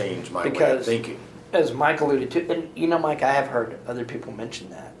to change my way of thinking. As Mike alluded to, and Mike, I have heard other people mention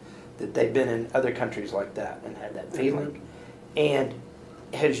that they've been in other countries like that and had that feeling. And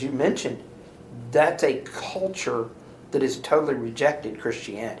as you mentioned, that's a culture that has totally rejected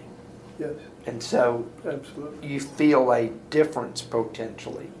Christianity. Yes. And so absolutely, you feel a difference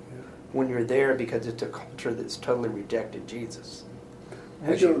potentially when you're there, because it's a culture that's totally rejected Jesus.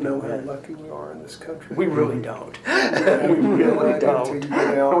 We don't know how lucky we are in this country. We really don't. We really don't.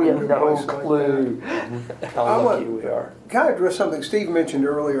 We have no clue how lucky we are. Can I address something Steve mentioned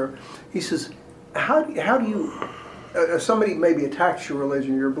earlier? He says, how do you... somebody maybe attacks your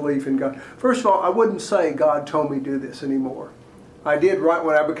religion, your belief in God. First of all, I wouldn't say God told me to do this anymore. I did right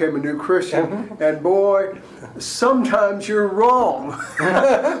when I became a new Christian, and boy, sometimes you're wrong.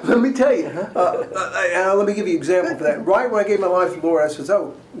 Let me tell you. Let me give you an example for that. Right when I gave my life to the Lord, I said,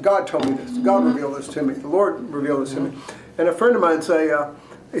 "Oh, God told me this. God revealed this to me. The Lord revealed this to me." And a friend of mine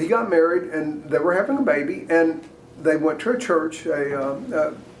he got married, and they were having a baby, and they went to a church,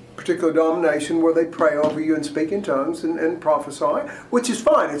 a particular denomination, where they pray over you and speak in tongues and prophesy, which is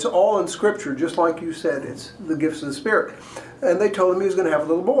fine. It's all in Scripture, just like you said. It's the gifts of the Spirit. And they told him he was going to have a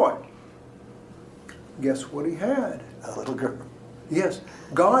little boy. Guess what he had? A little girl. Yes.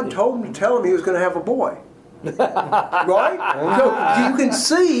 God told him to tell him he was going to have a boy. Right? So you can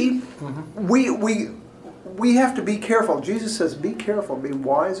see we we have to be careful. Jesus says, be careful, be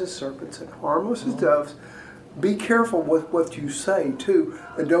wise as serpents and harmless as doves. Be careful with what you say, too,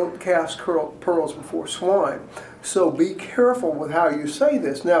 and don't cast pearls before swine. So be careful with how you say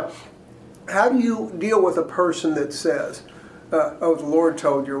this. Now, how do you deal with a person that says, oh, the Lord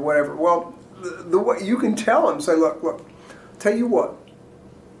told you, or whatever? Well, the way you can tell them, say, look, tell you what,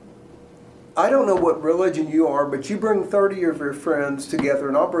 I don't know what religion you are, but you bring 30 of your friends together,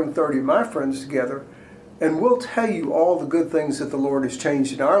 and I'll bring 30 of my friends together, and we'll tell you all the good things that the Lord has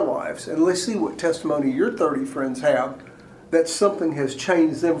changed in our lives. And let's see what testimony your 30 friends have that something has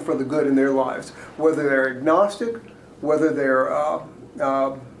changed them for the good in their lives. Whether they're agnostic, whether they're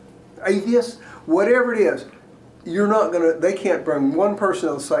atheists, whatever it is, they can't bring one person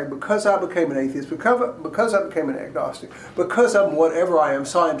that'll say, because I became an atheist, because I became an agnostic, because I'm whatever I am,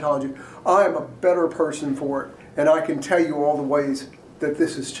 Scientology, I am a better person for it. And I can tell you all the ways that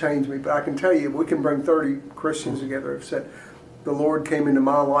this has changed me. But I can tell you, we can bring 30 Christians together who have said, the Lord came into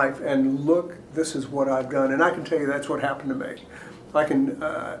my life, and look, this is what I've done. And I can tell you that's what happened to me. I can,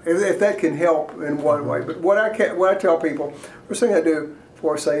 if that can help in one way. But what I tell people, first thing I do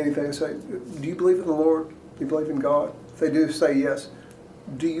before I say anything, I say, do you believe in the Lord? Do you believe in God? If they do, say yes.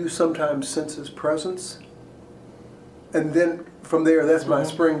 Do you sometimes sense His presence? And then from there, that's my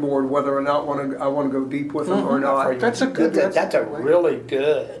springboard, whether or not I want to go deep with them or not. That's a good. That's a really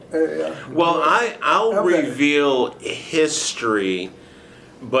good. Well, I'll reveal history,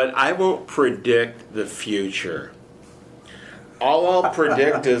 but I won't predict the future. All I'll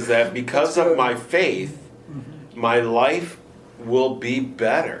predict is that because of my faith, my life will be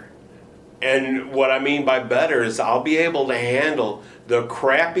better. And what I mean by better is I'll be able to handle the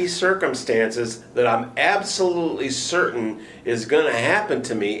crappy circumstances that I'm absolutely certain is going to happen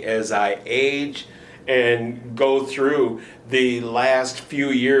to me as I age and go through the last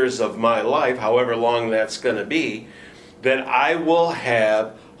few years of my life, however long that's going to be, that I will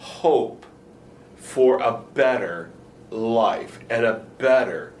have hope for a better life and a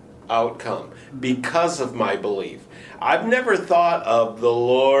better outcome because of my belief. I've never thought of the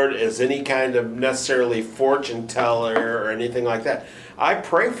Lord as any kind of necessarily fortune teller or anything like that. I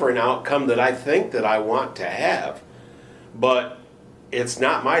pray for an outcome that I think that I want to have, but it's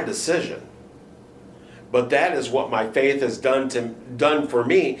not my decision. But that is what my faith has done for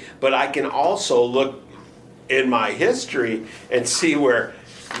me. But I can also look in my history and see where,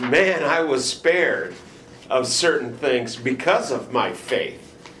 man, I was spared of certain things because of my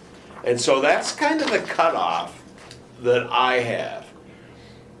faith. And so that's kind of the cutoff that I have.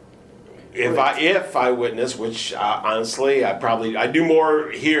 If I witness, which honestly I do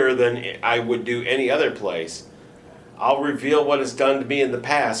more here than I would do any other place, I'll reveal what has done to me in the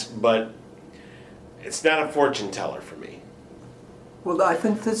past, but it's not a fortune teller for me. Well, I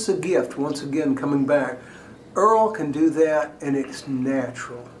think this is a gift, once again, coming back. Earl can do that, and it's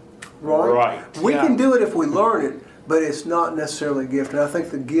natural. Right. We can do it if we learn it, but it's not necessarily a gift. And I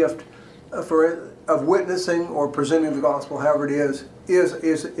think the gift of witnessing or presenting the gospel, however it is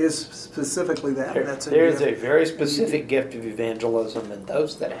specifically that. There's a very specific gift of evangelism, and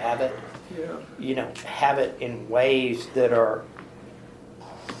those that have it, have it in ways that are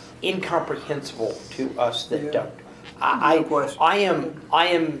incomprehensible to us that don't. I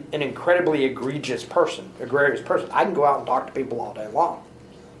am an incredibly gregarious person. I can go out and talk to people all day long.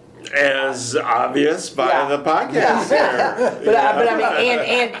 As obvious by the podcast. But I mean,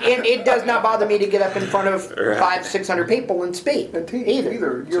 and it does not bother me to get up in front of 500-600 people and speak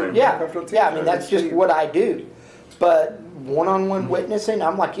either. I mean, that's just what I do. But one-on-one witnessing,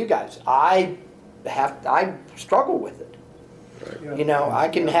 I'm like you guys. I struggle with it. Right. I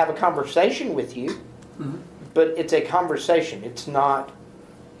can have a conversation with you, but it's a conversation. It's not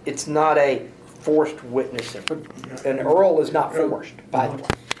a forced witnessing. And Earl is not forced, by the way.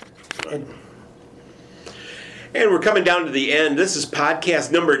 And we're coming down to the end. This is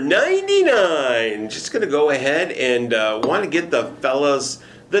podcast number 99. Just going to go ahead and want to get the fellas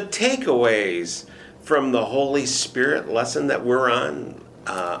the takeaways from the Holy Spirit lesson that we're on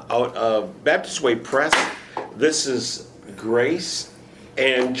out of Baptist Way Press. This is Grace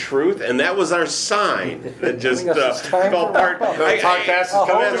and Truth, and that was our sign that just fell apart. Podcast is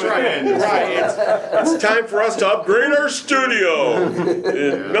coming to an end. Right. It's time for us to upgrade our studio.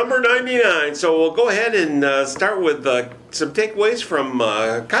 Number 99. So we'll go ahead and start with some takeaways from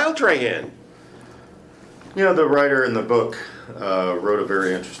Kyle Trahan. The writer in the book wrote a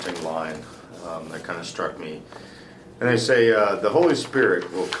very interesting line that kind of struck me. And they say, the Holy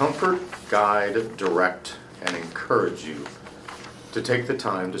Spirit will comfort, guide, direct, and encourage you to take the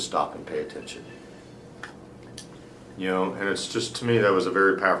time to stop and pay attention. And it's just, to me, that was a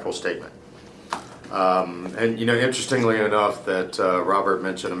very powerful statement. And interestingly enough, that Robert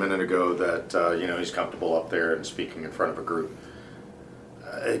mentioned a minute ago that he's comfortable up there and speaking in front of a group.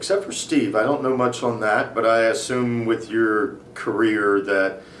 Except for Steve, I don't know much on that, but I assume with your career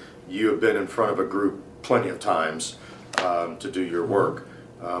that you have been in front of a group plenty of times to do your work.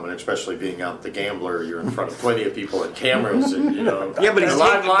 And especially being out the Gambler, you're in front of plenty of people and cameras, and Yeah,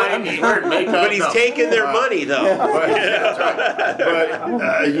 but he's taking their money though.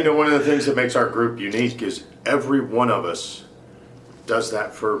 But one of the things that makes our group unique is every one of us does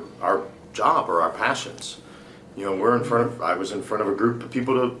that for our job or our passions. I was in front of a group of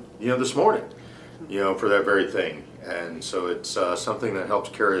people this morning, for that very thing. And so it's something that helps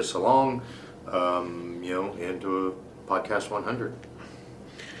carry us along, into a Podcast 100.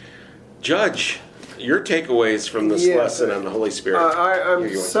 Judge, your takeaways from this lesson on the Holy Spirit.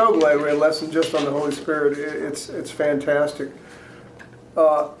 I'm so glad we had a lesson just on the Holy Spirit. It's fantastic.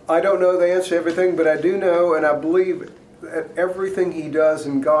 I don't know the answer to everything, but I do know, and I believe that everything he does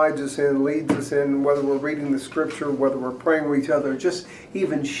and guides us in, leads us in, whether we're reading the Scripture, whether we're praying with each other, just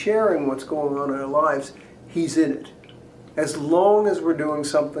even sharing what's going on in our lives, he's in it. As long as we're doing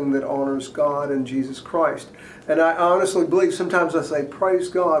something that honors God and Jesus Christ. And I honestly believe sometimes I say, praise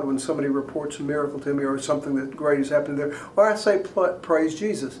God when somebody reports a miracle to me or something that great has happened there. Or I say, praise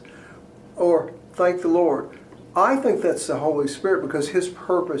Jesus. Or thank the Lord. I think that's the Holy Spirit because his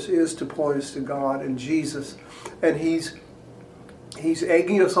purpose is to point us to God and Jesus. And he's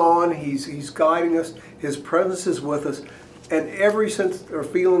egging us on, he's guiding us, his presence is with us. And every sense or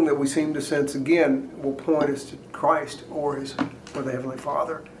feeling that we seem to sense, again, will point us to Christ or the Heavenly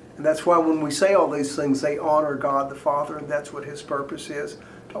Father. And that's why when we say all these things, they honor God the Father, and that's what his purpose is,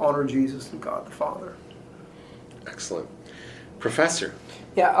 to honor Jesus and God the Father. Excellent. Professor.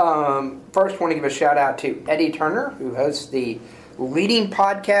 Yeah, first I want to give a shout out to Eddie Turner, who hosts the Leading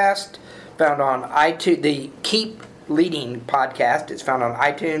Podcast, found on iTunes. The Keep Leading Podcast is found on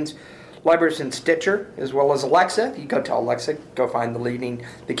iTunes, Libris, and Stitcher, as well as Alexa. You go tell Alexa, go find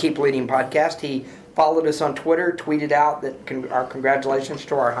the Keep Leading Podcast. He followed us on Twitter, tweeted out that our congratulations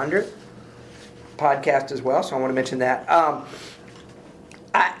to our 100th podcast as well, so I want to mention that.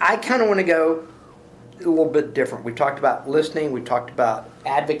 I kind of want to go a little bit different. We've talked about listening, we've talked about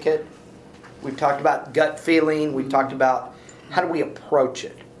advocate, we've talked about gut feeling, we've talked about how do we approach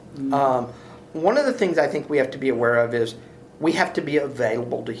it. One of the things I think we have to be aware of is we have to be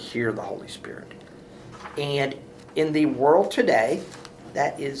available to hear the Holy Spirit. And in the world today,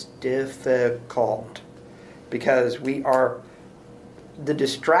 that is difficult because the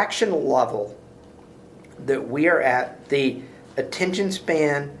distraction level that we are at, the attention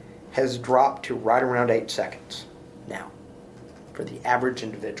span has dropped to right around 8 seconds now for the average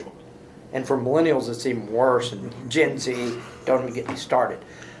individual. And for millennials, it's even worse, and Gen Z, don't even get me started.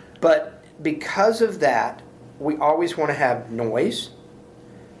 But because of that, we always want to have noise.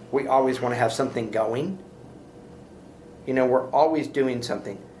 We always want to have something going. We're always doing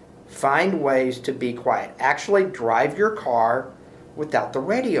something. Find ways to be quiet. Actually drive your car without the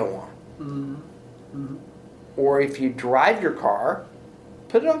radio on. Mm-hmm. Or if you drive your car,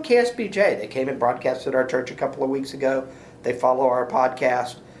 put it on KSBJ. They came and broadcasted our church a couple of weeks ago. They follow our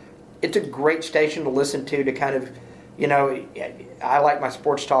podcast. It's a great station to listen to kind of, I like my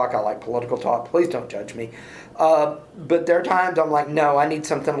sports talk. I like political talk. Please don't judge me. But there are times I'm like, no, I need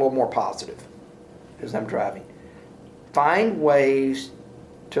something a little more positive because I'm driving. Find ways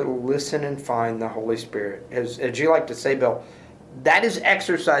to listen and find the Holy Spirit. As you like to say, Bill, that is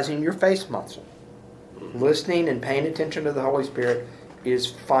exercising your face muscle. Mm-hmm. Listening and paying attention to the Holy Spirit is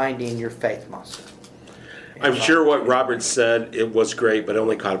finding your faith muscle. I'm sure what Robert said, it was great, but I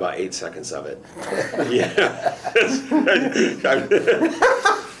only caught about 8 seconds of it. Yeah.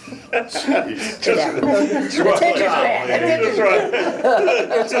 It's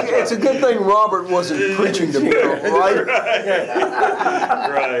a good thing Robert wasn't preaching to me, right?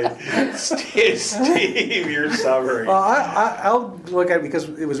 Right. Steve, your summary. I'll look at it because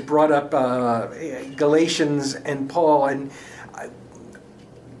it was brought up, Galatians and Paul, and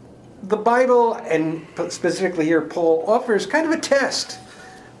the Bible, and specifically here Paul, offers kind of a test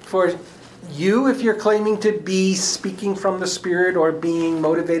for you if you're claiming to be speaking from the Spirit or being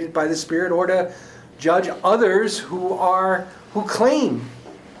motivated by the Spirit, or to judge others who claim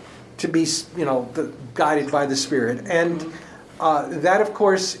to be, guided by the Spirit. And that, of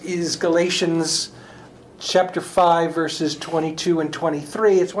course, is Galatians chapter 5, verses 22 and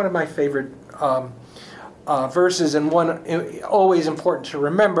 23. It's one of my favorite verses, and one always important to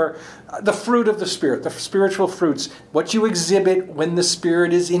remember, the fruit of the Spirit, the spiritual fruits, what you exhibit when the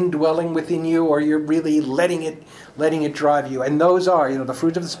Spirit is indwelling within you, or you're really letting it drive you. And those are, the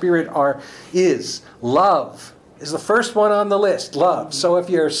fruit of the Spirit is love. Is the first one on the list, love. So if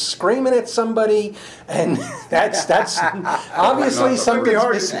you're screaming at somebody, and that's obviously something's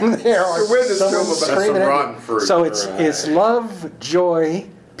missing there. Or someone's screaming at you. So it's love, joy,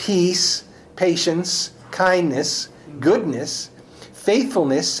 peace, patience, kindness, goodness,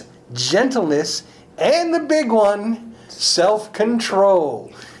 faithfulness, gentleness, and the big one,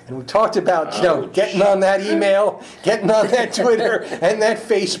 self-control. And we talked about, getting on that email, getting on that Twitter, and that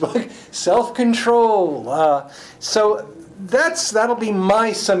Facebook. Self-control. So that'll be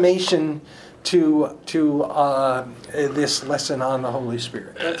my summation to this lesson on the Holy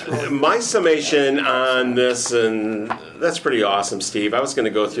Spirit. My summation on this, and that's pretty awesome, Steve. I was going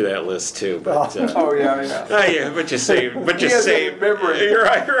to go through that list too, but but you saved memory. You're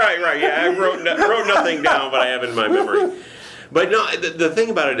right. Yeah, I wrote nothing down, but I have it in my memory. But no, the thing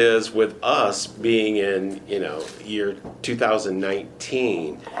about it is, with us being in, year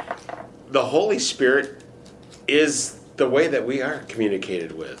 2019, the Holy Spirit is the way that we are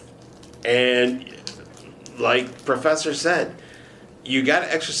communicated with. And like Professor said, you got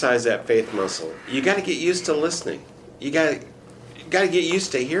to exercise that faith muscle. You got to get used to listening. You got to get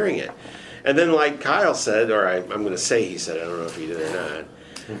used to hearing it. And then like Kyle said, or I'm going to say he said, I don't know if he did or not,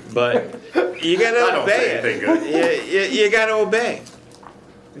 but you got to obey it. You got to obey.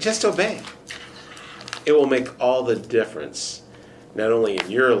 Just obey. It will make all the difference, not only in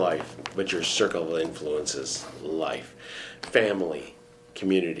your life, but your circle of influences, life, family,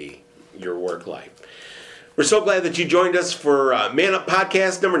 community, your work life. We're so glad that you joined us for Man Up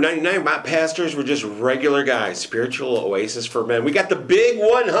Podcast number 99. My pastors were just regular guys, spiritual oasis for men. We got the big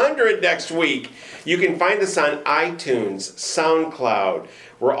 100 next week. You can find us on iTunes, SoundCloud.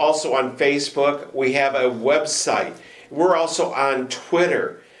 We're also on Facebook. We have a website. We're also on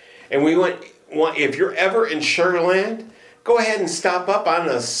Twitter. And we want if you're ever in Sugar Land, go ahead and stop up on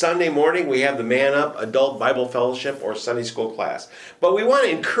a Sunday morning. We have the Man Up Adult Bible Fellowship or Sunday School class. But we want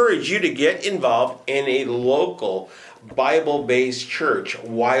to encourage you to get involved in a local Bible-based church.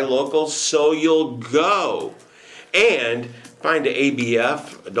 Why local? So you'll go and find an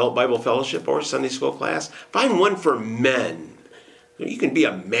ABF, Adult Bible Fellowship, or Sunday School class. Find one for men. You can be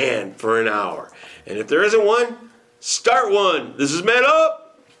a man for an hour. And if there isn't one, start one. This is Man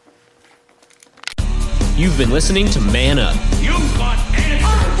Up. You've been listening to Man Up. You want answers.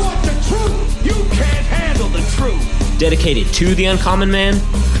 I want the truth. You can't handle the truth. Dedicated to the uncommon man,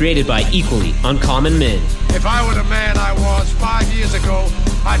 created by equally uncommon men. If I were the man I was 5 years ago,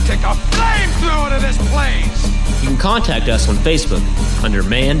 I'd take a flamethrower to this place. You can contact us on Facebook under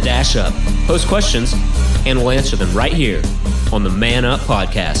Man-Up. Post questions, and we'll answer them right here on the Man Up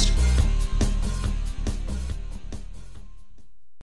Podcast.